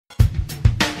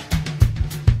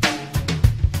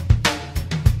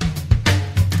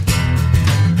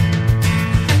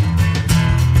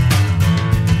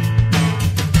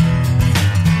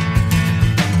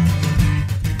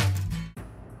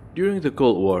During the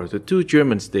Cold War, the two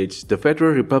German states, the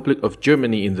Federal Republic of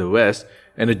Germany in the west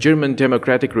and the German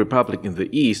Democratic Republic in the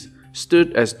east,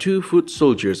 stood as two foot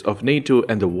soldiers of NATO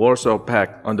and the Warsaw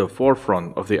Pact on the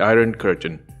forefront of the Iron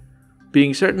Curtain.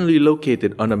 Being certainly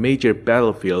located on a major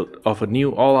battlefield of a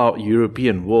new all-out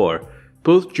European war,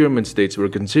 both German states were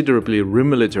considerably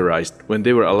remilitarized when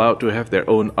they were allowed to have their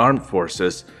own armed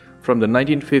forces from the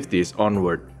 1950s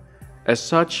onward. As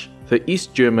such, the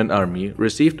East German Army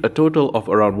received a total of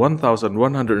around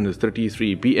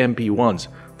 1,133 BMP-1s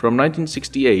from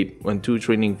 1968, when two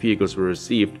training vehicles were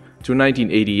received, to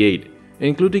 1988,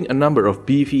 including a number of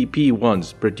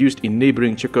BVP-1s produced in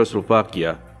neighboring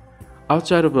Czechoslovakia.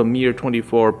 Outside of a mere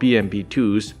 24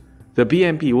 BMP-2s, the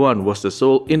BMP-1 was the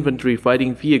sole infantry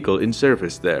fighting vehicle in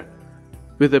service there.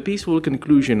 With the peaceful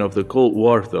conclusion of the Cold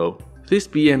War, though, these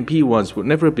BMP-1s would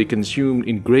never be consumed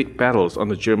in great battles on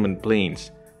the German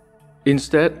plains.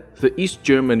 Instead, the East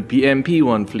German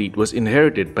BMP-1 fleet was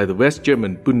inherited by the West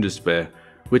German Bundeswehr,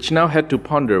 which now had to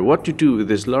ponder what to do with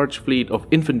this large fleet of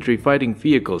infantry fighting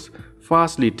vehicles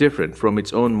vastly different from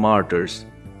its own martyrs.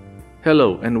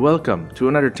 Hello and welcome to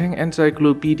another Tank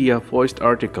Encyclopedia voiced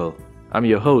article. I'm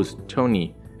your host,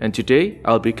 Tony, and today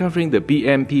I'll be covering the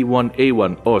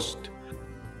BMP-1A1 Ost,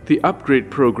 the upgrade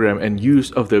program and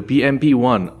use of the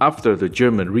BMP-1 after the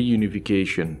German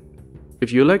reunification.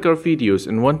 If you like our videos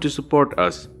and want to support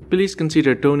us, please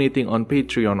consider donating on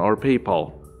Patreon or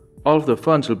PayPal. All of the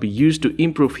funds will be used to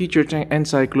improve future Tank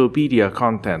Encyclopedia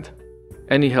content.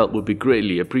 Any help would be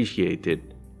greatly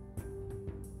appreciated.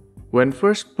 When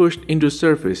first pushed into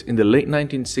service in the late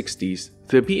 1960s,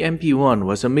 the BMP-1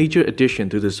 was a major addition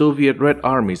to the Soviet Red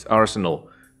Army's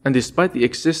arsenal, and despite the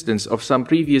existence of some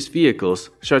previous vehicles,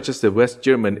 such as the West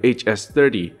German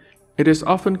HS-30, it is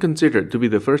often considered to be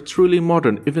the first truly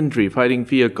modern infantry fighting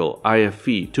vehicle,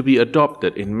 IFV, to be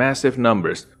adopted in massive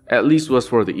numbers, at least was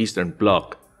for the Eastern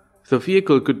Bloc. The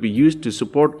vehicle could be used to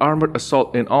support armored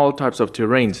assault in all types of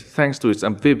terrains thanks to its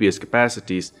amphibious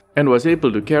capacities, and was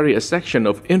able to carry a section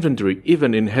of infantry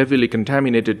even in heavily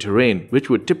contaminated terrain, which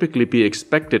would typically be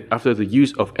expected after the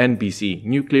use of NBC,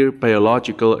 nuclear,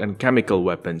 biological, and chemical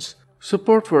weapons.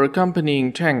 Support for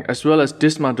accompanying tank as well as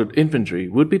dismounted infantry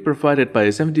would be provided by a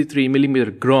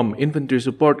 73mm Grom infantry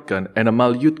support gun and a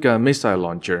Malyutka missile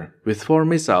launcher, with 4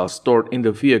 missiles stored in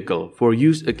the vehicle for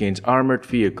use against armored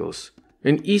vehicles.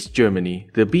 In East Germany,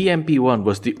 the BMP-1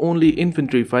 was the only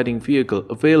infantry fighting vehicle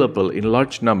available in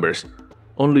large numbers.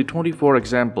 Only 24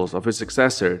 examples of its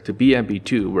successor, the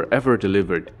BMP-2, were ever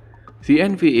delivered. The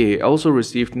NVA also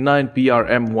received 9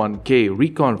 BRM-1K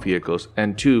recon vehicles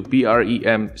and 2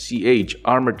 BREM-CH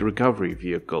armored recovery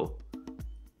vehicle.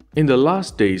 In the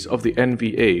last days of the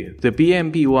NVA, the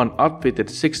BMP-1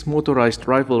 outfitted 6 motorized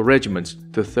rifle regiments,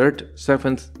 the 3rd,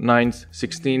 7th, 9th,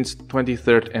 16th,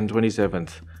 23rd, and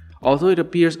 27th. Although it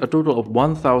appears a total of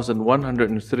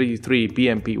 1,133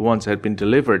 BMP-1s had been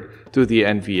delivered to the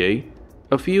NVA,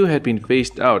 a few had been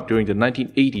phased out during the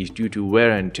 1980s due to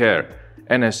wear and tear,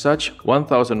 and as such,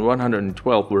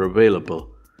 1,112 were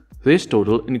available. This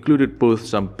total included both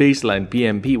some baseline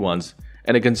BMP-1s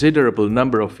and a considerable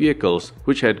number of vehicles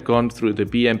which had gone through the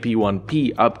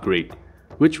BMP-1P upgrade,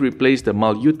 which replaced the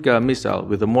Malyutka missile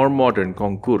with a more modern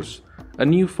Konkurs, a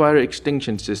new fire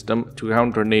extinction system to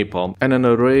counter napalm, and an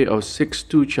array of 6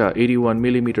 Tucha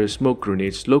 81mm smoke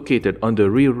grenades located on the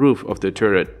rear roof of the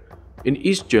turret. In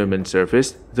East German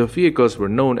service, the vehicles were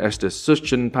known as the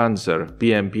Suschenpanzer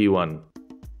BMP-1.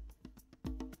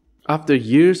 After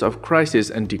years of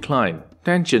crisis and decline,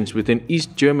 tensions within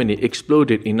East Germany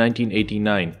exploded in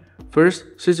 1989. First,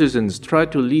 citizens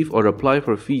tried to leave or apply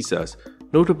for visas,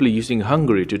 notably using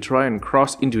Hungary to try and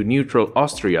cross into neutral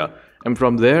Austria, and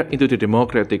from there into the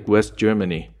democratic West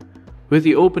Germany. With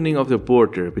the opening of the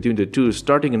border between the two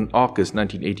starting in August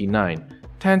 1989,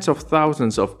 tens of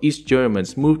thousands of East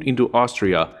Germans moved into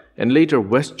Austria and later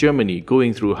West Germany,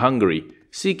 going through Hungary,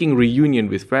 seeking reunion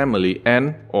with family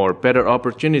and/or better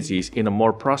opportunities in a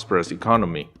more prosperous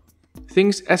economy.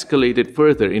 Things escalated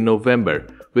further in November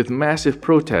with massive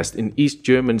protests in East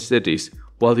German cities,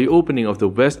 while the opening of the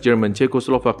West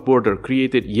German-Czechoslovak border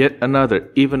created yet another,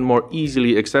 even more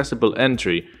easily accessible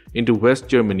entry into West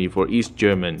Germany for East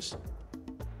Germans.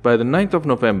 By the 9th of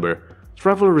November,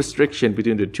 travel restrictions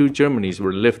between the two Germanys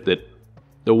were lifted.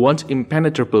 The once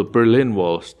impenetrable Berlin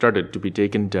Wall started to be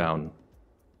taken down.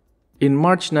 In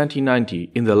March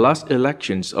 1990, in the last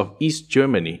elections of East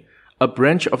Germany, a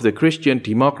branch of the Christian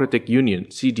Democratic Union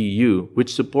 (CDU),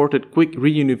 which supported quick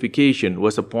reunification,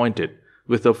 was appointed,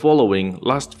 with the following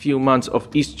last few months of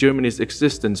East Germany's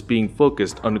existence being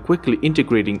focused on quickly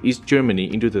integrating East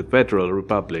Germany into the Federal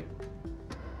Republic.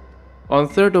 On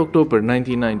 3rd October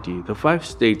 1990, the 5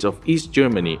 states of East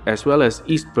Germany as well as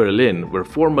East Berlin were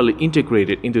formally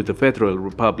integrated into the Federal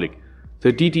Republic.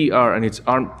 The DDR and its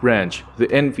armed branch, the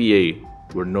NVA,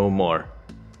 were no more.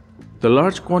 The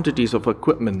large quantities of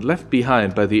equipment left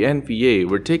behind by the NVA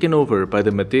were taken over by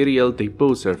the Material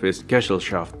Depot Service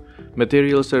Gesellschaft,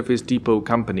 Material Service Depot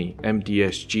Company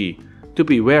 (MDSG), to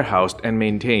be warehoused and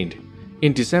maintained.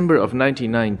 In December of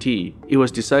 1990, it was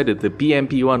decided the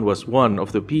BMP-1 was one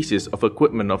of the pieces of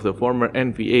equipment of the former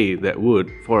NVA that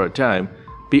would, for a time,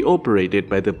 be operated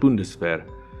by the Bundeswehr.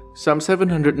 Some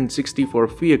 764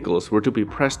 vehicles were to be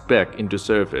pressed back into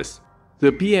service.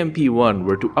 The BMP-1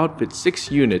 were to outfit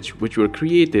 6 units which were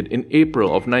created in April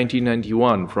of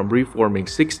 1991 from reforming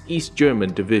 6 East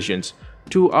German divisions,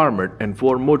 2 armored and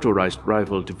 4 motorized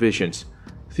rifle divisions.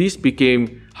 These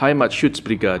became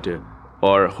Heimatschutzbrigade,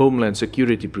 or Homeland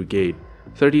Security Brigade,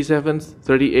 37th,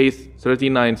 38th,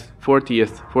 39th,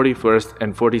 40th, 41st,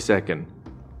 and 42nd.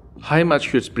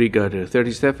 Heimatschutzbrigade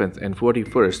 37th and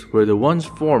 41st were the ones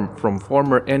formed from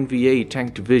former NVA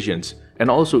tank divisions and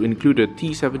also included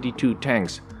T-72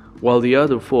 tanks, while the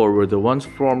other 4 were the ones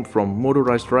formed from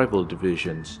motorized rifle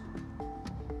divisions.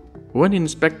 When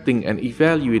inspecting and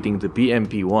evaluating the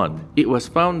BMP-1, it was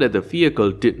found that the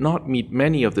vehicle did not meet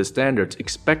many of the standards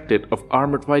expected of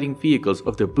armored fighting vehicles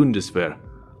of the Bundeswehr,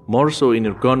 more so in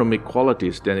ergonomic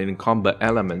qualities than in combat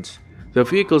elements. The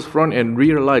vehicle's front and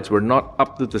rear lights were not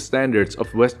up to the standards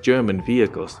of West German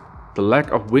vehicles. The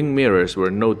lack of wing mirrors were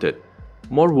noted.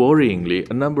 More worryingly,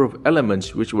 a number of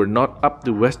elements which were not up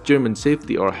to West German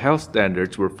safety or health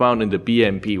standards were found in the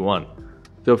BMP-1.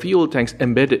 The fuel tanks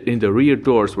embedded in the rear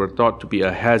doors were thought to be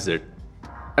a hazard.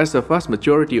 As the vast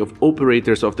majority of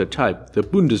operators of the type, the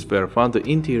Bundeswehr found the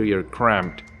interior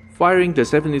cramped. Firing the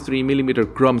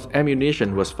 73mm Grums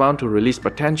ammunition was found to release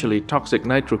potentially toxic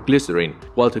nitroglycerin,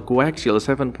 while the coaxial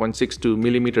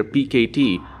 7.62mm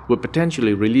PKT would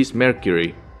potentially release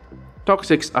mercury.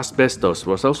 Toxic asbestos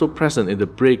was also present in the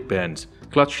brake bands,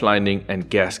 clutch lining, and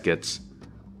gaskets.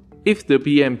 If the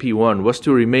BMP-1 was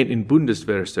to remain in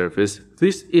Bundeswehr service,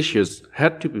 these issues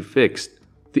had to be fixed.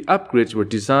 The upgrades were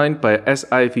designed by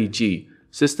SIVG,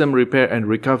 System Repair and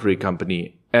Recovery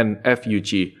Company, and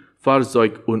FUG,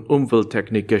 Fahrzeug- und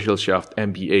Umwelttechnikgesellschaft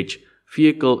MBH,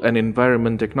 Vehicle and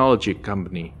Environment Technology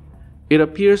Company. It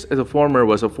appears that the former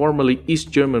was a formerly East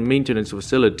German maintenance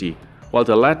facility, while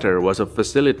the latter was a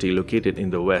facility located in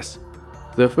the West.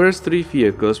 The first 3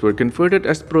 vehicles were converted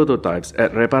as prototypes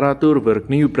at Reparaturwerk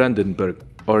New Brandenburg,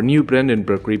 or New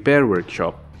Brandenburg Repair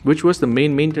Workshop, which was the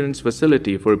main maintenance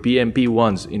facility for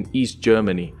BMP-1s in East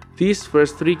Germany. These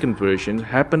first 3 conversions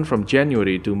happened from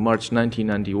January to March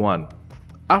 1991.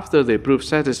 After they proved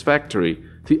satisfactory,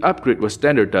 the upgrade was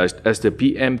standardized as the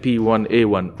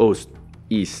BMP-1A1 Ost,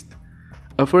 East.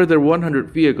 A further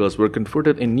 100 vehicles were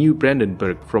converted in New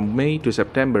Brandenburg from May to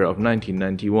September of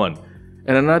 1991,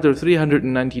 and another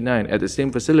 399 at the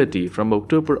same facility from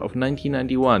October of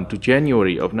 1991 to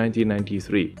January of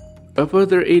 1993. A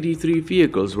further 83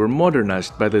 vehicles were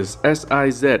modernized by the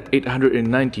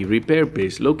SIZ-890 repair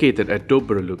base located at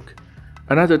Doberluck,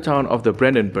 another town of the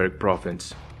Brandenburg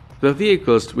province. The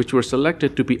vehicles which were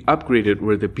selected to be upgraded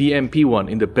were the BMP-1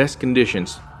 in the best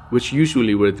conditions, which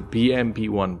usually were the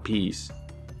BMP-1Ps.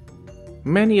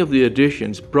 Many of the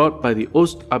additions brought by the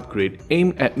Ost upgrade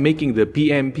aimed at making the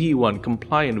BMP-1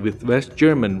 compliant with West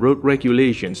German road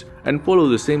regulations and follow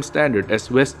the same standard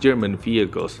as West German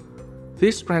vehicles.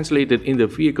 This translated in the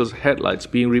vehicle's headlights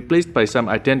being replaced by some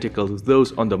identical to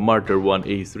those on the Marder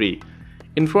 1A3.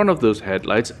 In front of those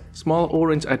headlights, small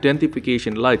orange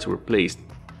identification lights were placed.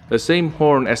 The same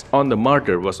horn as on the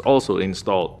Marder was also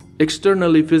installed.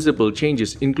 Externally visible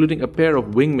changes including a pair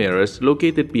of wing mirrors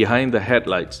located behind the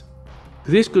headlights.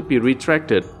 This could be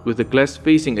retracted with the glass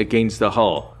facing against the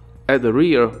hull. At the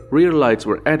rear lights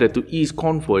were added to ease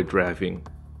convoy driving.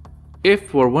 If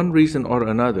for one reason or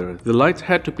another the lights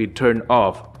had to be turned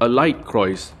off, a light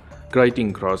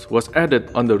guiding cross was added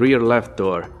on the rear left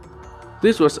door.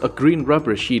 This was a green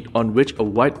rubber sheet on which a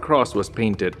white cross was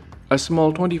painted. A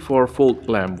small 24-volt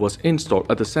lamp was installed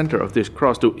at the center of this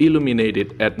cross to illuminate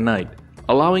it at night,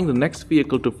 allowing the next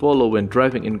vehicle to follow when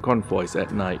driving in convoys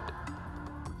at night.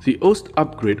 The Ost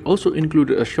upgrade also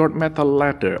included a short metal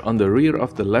ladder on the rear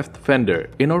of the left fender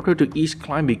in order to ease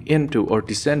climbing into or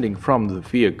descending from the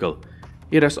vehicle.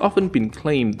 It has often been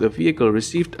claimed the vehicle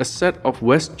received a set of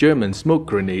West German smoke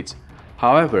grenades.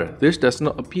 However, this does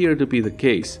not appear to be the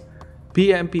case.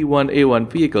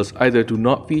 BMP-1A1 vehicles either do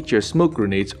not feature smoke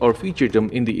grenades or feature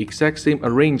them in the exact same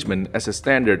arrangement as a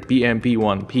standard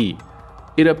BMP-1P.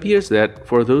 It appears that,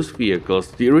 for those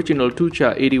vehicles, the original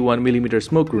Tucha 81mm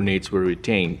smoke grenades were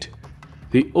retained.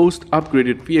 The Ost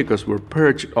upgraded vehicles were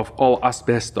purged of all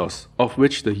asbestos, of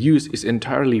which the use is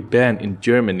entirely banned in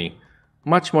Germany.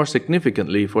 Much more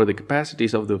significantly for the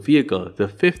capacities of the vehicle, the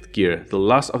fifth gear, the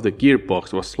last of the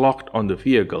gearbox, was locked on the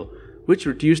vehicle, which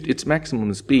reduced its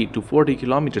maximum speed to 40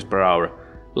 km per hour,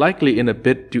 likely in a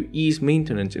bid to ease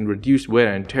maintenance and reduce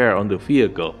wear and tear on the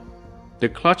vehicle. The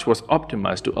clutch was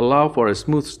optimized to allow for a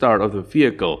smooth start of the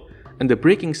vehicle, and the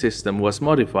braking system was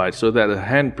modified so that a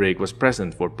handbrake was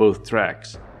present for both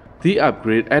tracks. The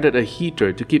upgrade added a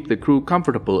heater to keep the crew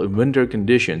comfortable in winter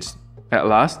conditions. At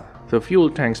last, the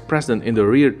fuel tanks present in the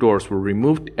rear doors were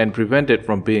removed and prevented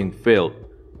from being filled.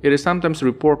 It is sometimes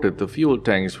reported the fuel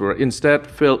tanks were instead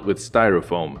filled with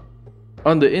styrofoam.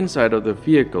 On the inside of the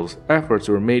vehicles, efforts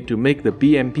were made to make the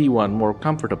BMP-1 more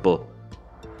comfortable.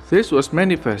 This was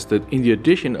manifested in the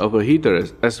addition of a heater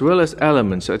as well as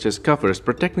elements such as covers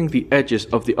protecting the edges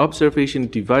of the observation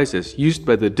devices used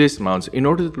by the dismounts in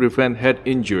order to prevent head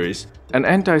injuries. An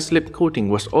anti-slip coating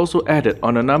was also added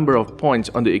on a number of points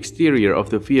on the exterior of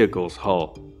the vehicle's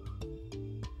hull.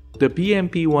 The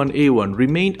BMP-1A1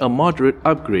 remained a moderate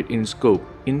upgrade in scope,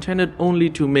 intended only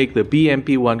to make the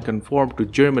BMP-1 conform to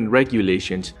German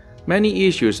regulations. Many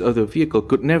issues of the vehicle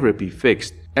could never be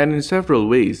fixed, and in several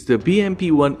ways, the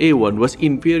BMP-1A1 was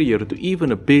inferior to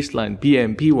even a baseline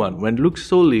BMP-1 when looked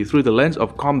solely through the lens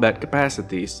of combat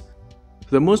capacities.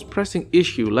 The most pressing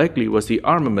issue likely was the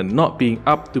armament not being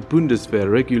up to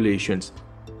Bundeswehr regulations.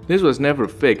 This was never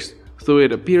fixed, though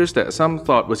it appears that some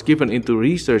thought was given into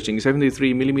researching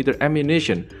 73mm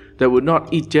ammunition that would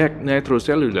not eject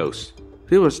nitrocellulose.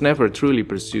 This was never truly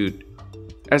pursued.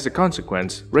 As a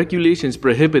consequence, regulations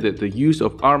prohibited the use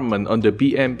of armament on the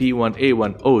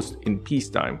BMP-1A1 Ost in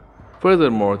peacetime.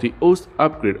 Furthermore, the Ost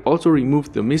upgrade also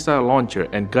removed the missile launcher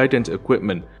and guidance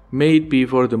equipment, may it be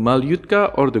for the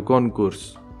Malyutka or the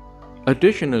Konkurs.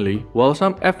 Additionally, while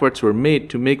some efforts were made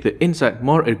to make the inside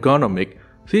more ergonomic,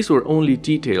 these were only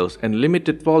details, and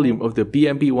limited volume of the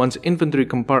BMP-1's infantry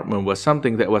compartment was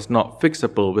something that was not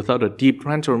fixable without a deep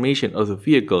transformation of the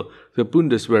vehicle the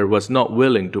Bundeswehr was not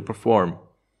willing to perform.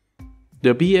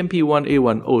 The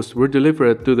BMP-1A1 Ost were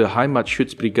delivered to the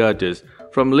Heimatschutzbrigades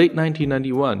from late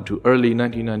 1991 to early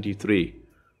 1993.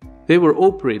 They were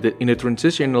operated in a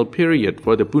transitional period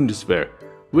for the Bundeswehr,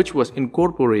 which was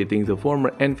incorporating the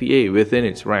former NVA within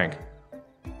its rank.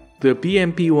 The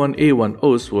BMP-1A1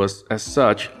 Ost was, as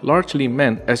such, largely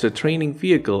meant as a training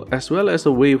vehicle as well as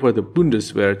a way for the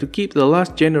Bundeswehr to keep the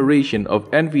last generation of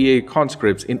NVA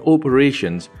conscripts in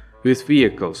operations with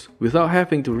vehicles, without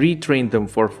having to retrain them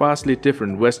for vastly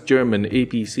different West German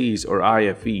APCs or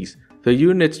IFVs. The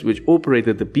units which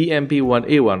operated the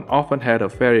BMP-1A1 often had a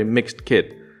very mixed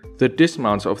kit. The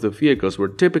dismounts of the vehicles were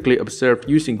typically observed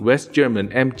using West German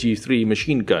MG3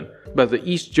 machine gun, but the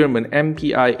East German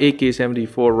MPI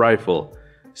AK-74 rifle.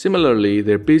 Similarly,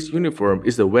 their base uniform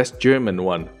is the West German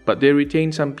one, but they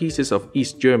retain some pieces of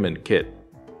East German kit.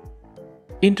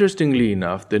 Interestingly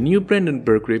enough, the new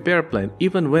Brandenburg repair plant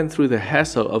even went through the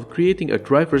hassle of creating a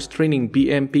driver's training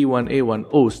BMP-1A1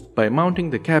 Ost by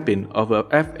mounting the cabin of a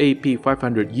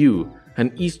FAP-500U,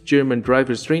 an East German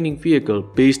driver's training vehicle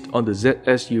based on the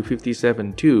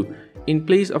ZSU-57-2, in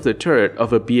place of the turret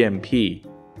of a BMP.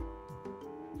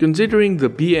 Considering the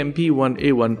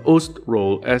BMP-1A1 Ost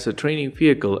role as a training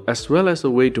vehicle as well as a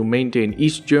way to maintain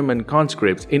East German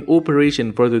conscripts in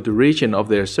operation for the duration of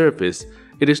their service,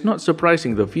 it is not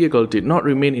surprising the vehicle did not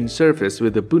remain in service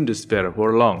with the Bundeswehr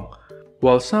for long.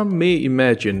 While some may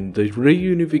imagine the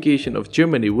reunification of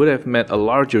Germany would have meant a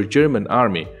larger German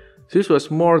army, this was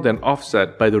more than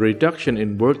offset by the reduction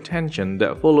in world tension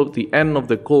that followed the end of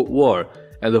the Cold War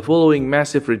and the following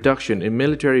massive reduction in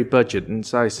military budget and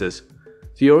sizes.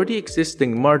 The already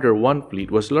existing Marder 1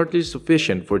 fleet was largely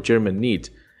sufficient for German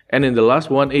needs, and in the last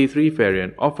 1A3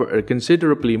 variant offered a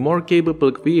considerably more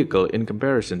capable vehicle in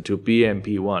comparison to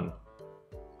BMP-1.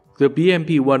 The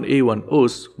BMP-1A1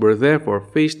 Osts were therefore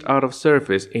phased out of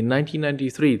service in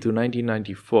 1993 to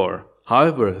 1994.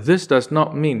 However, this does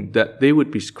not mean that they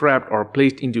would be scrapped or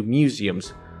placed into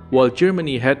museums. While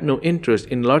Germany had no interest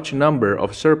in large number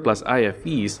of surplus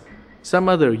IFVs, some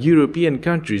other European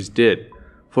countries did.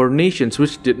 For nations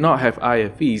which did not have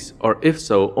IFVs, or if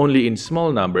so, only in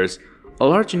small numbers, a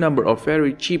large number of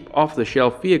very cheap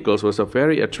off-the-shelf vehicles was a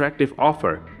very attractive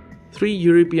offer. 3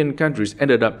 European countries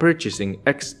ended up purchasing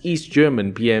ex-East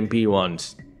German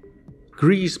BMP-1s.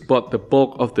 Greece bought the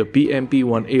bulk of the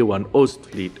BMP-1A1 Ost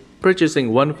fleet,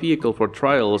 purchasing 1 vehicle for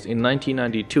trials in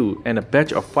 1992 and a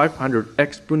batch of 500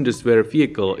 ex-Bundeswehr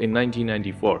vehicles in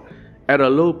 1994, at a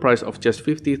low price of just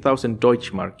 50,000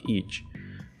 Deutschmark each.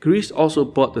 Greece also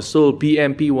bought the sole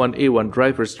BMP-1A1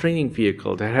 driver's training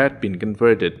vehicle that had been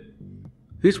converted.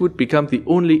 This would become the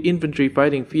only infantry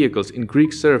fighting vehicles in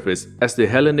Greek service as the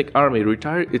Hellenic army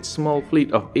retired its small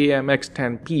fleet of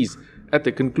AMX-10Ps at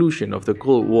the conclusion of the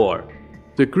Cold War.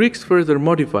 The Greeks further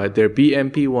modified their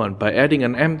BMP-1 by adding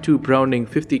an M2 Browning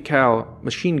 50 cal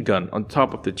machine gun on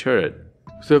top of the turret.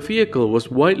 The vehicle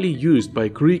was widely used by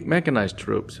Greek mechanized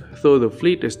troops, though the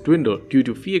fleet has dwindled due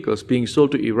to vehicles being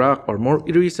sold to Iraq or more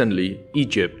recently,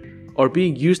 Egypt, or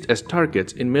being used as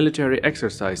targets in military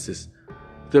exercises.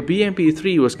 The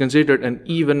BMP-3 was considered and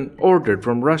even ordered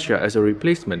from Russia as a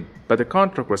replacement, but the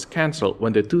contract was cancelled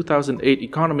when the 2008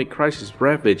 economic crisis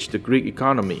ravaged the Greek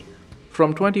economy.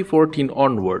 From 2014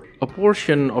 onward, a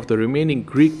portion of the remaining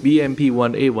Greek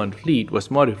BMP-1A1 fleet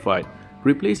was modified,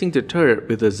 replacing the turret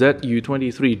with a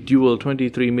Zu-23 dual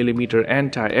 23mm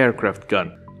anti-aircraft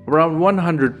gun. Around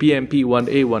 100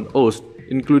 BMP-1A1 Ost,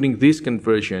 including these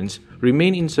conversions,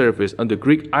 remain in service on the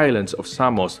Greek islands of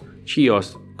Samos,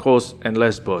 Chios, Kos, and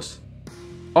Lesbos.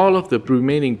 All of the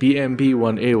remaining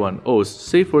BMP-1A1 Ost,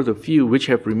 save for the few which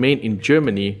have remained in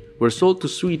Germany, were sold to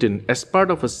Sweden as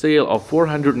part of a sale of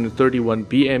 431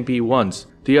 BMP-1s,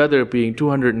 the other being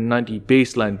 290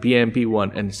 baseline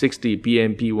BMP-1 and 60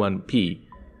 BMP-1P.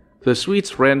 The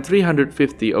Swedes ran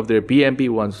 350 of their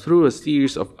BMP-1s through a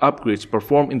series of upgrades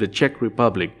performed in the Czech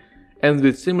Republic, and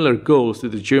with similar goals to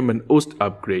the German Ost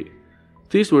upgrade.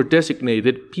 These were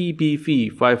designated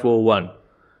PPV-501.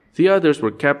 The others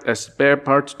were kept as spare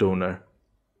parts donor.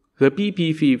 The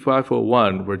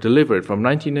PPV-501 were delivered from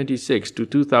 1996 to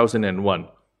 2001.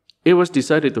 It was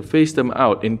decided to phase them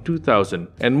out in 2000,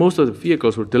 and most of the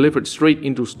vehicles were delivered straight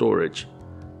into storage.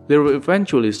 They were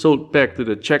eventually sold back to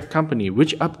the Czech company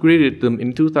which upgraded them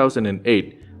in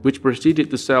 2008, which proceeded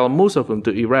to sell most of them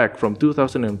to Iraq from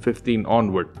 2015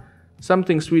 onward,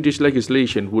 something Swedish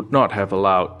legislation would not have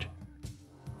allowed.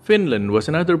 Finland was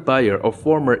another buyer of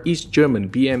former East German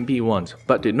BMP-1s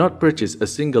but did not purchase a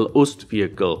single Ost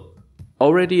vehicle.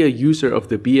 Already a user of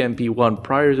the BMP-1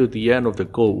 prior to the end of the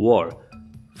Cold War,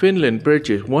 Finland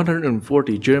purchased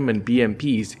 140 German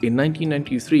BMPs in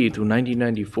 1993 to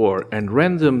 1994 and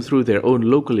ran them through their own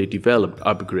locally developed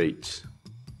upgrades.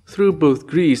 Through both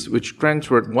Greece, which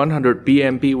transferred 100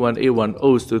 BMP-1A1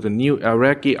 Ost to the new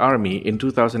Iraqi army in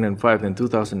 2005 and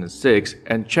 2006,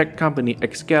 and Czech company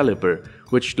Excalibur,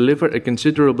 which delivered a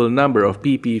considerable number of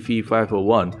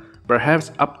PPV-501,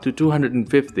 perhaps up to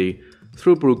 250,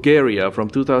 through Bulgaria from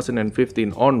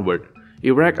 2015 onward,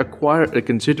 Iraq acquired a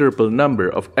considerable number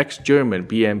of ex-German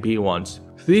BMP-1s.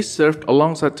 These served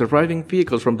alongside surviving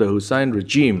vehicles from the Hussein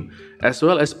regime, as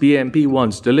well as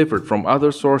BMP-1s delivered from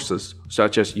other sources,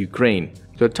 such as Ukraine.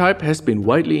 The type has been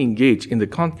widely engaged in the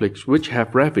conflicts which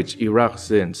have ravaged Iraq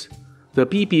since. The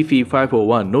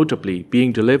PPV-501, notably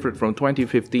being delivered from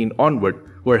 2015 onward,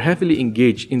 were heavily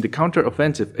engaged in the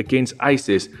counter-offensive against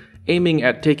ISIS, aiming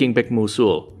at taking back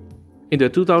Mosul. In the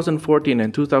 2014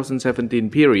 and 2017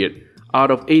 period,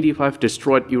 out of 85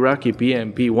 destroyed Iraqi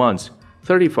BMP-1s,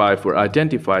 35 were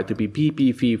identified to be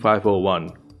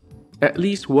PPV-501. At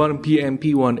least one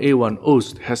BMP-1A1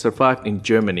 Ost has survived in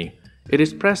Germany. It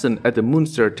is present at the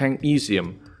Münster Tank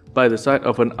Museum, by the side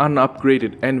of an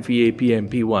unupgraded NVA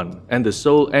BMP-1 and the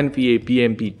sole NVA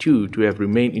BMP-2 to have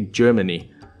remained in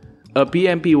Germany. A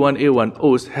BMP-1A1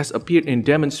 Ost has appeared in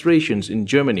demonstrations in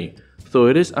Germany, though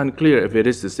it is unclear if it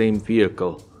is the same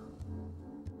vehicle.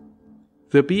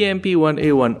 The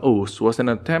BMP-1A1 Ost was an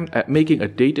attempt at making a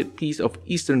dated piece of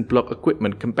Eastern Bloc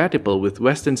equipment compatible with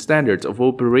Western standards of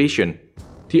operation.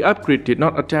 The upgrade did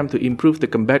not attempt to improve the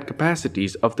combat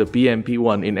capacities of the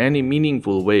BMP-1 in any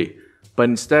meaningful way, but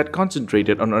instead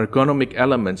concentrated on ergonomic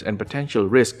elements and potential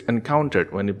risk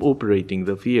encountered when operating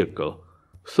the vehicle.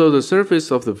 Though the service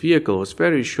of the vehicle was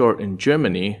very short in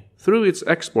Germany, through its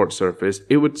export service,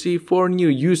 it would see 4 new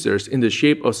users in the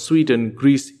shape of Sweden,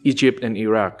 Greece, Egypt, and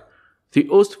Iraq. The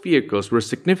Ost vehicles were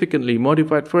significantly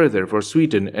modified further for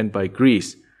Sweden and by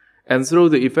Greece, and through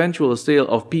the eventual sale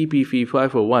of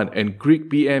PPV-501 and Greek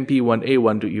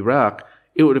BMP-1A1 to Iraq,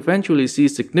 it would eventually see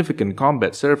significant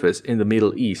combat service in the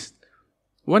Middle East.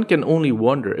 One can only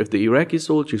wonder if the Iraqi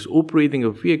soldiers operating a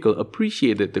vehicle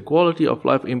appreciated the quality of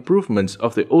life improvements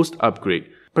of the Ost upgrade,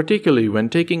 particularly when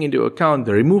taking into account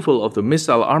the removal of the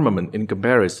missile armament in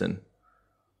comparison.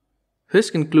 This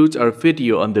concludes our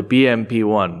video on the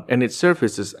BMP-1 and its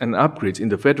services and upgrades in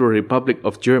the Federal Republic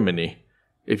of Germany.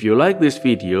 If you like this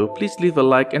video, please leave a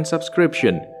like and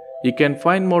subscription. You can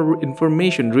find more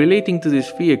information relating to this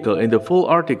vehicle in the full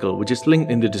article, which is linked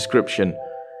in the description.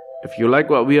 If you like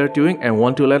what we are doing and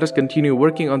want to let us continue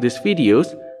working on these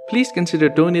videos, please consider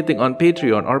donating on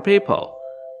Patreon or PayPal.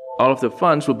 All of the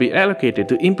funds will be allocated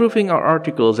to improving our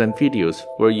articles and videos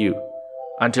for you.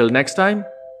 Until next time,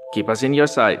 keep us in your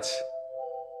sights.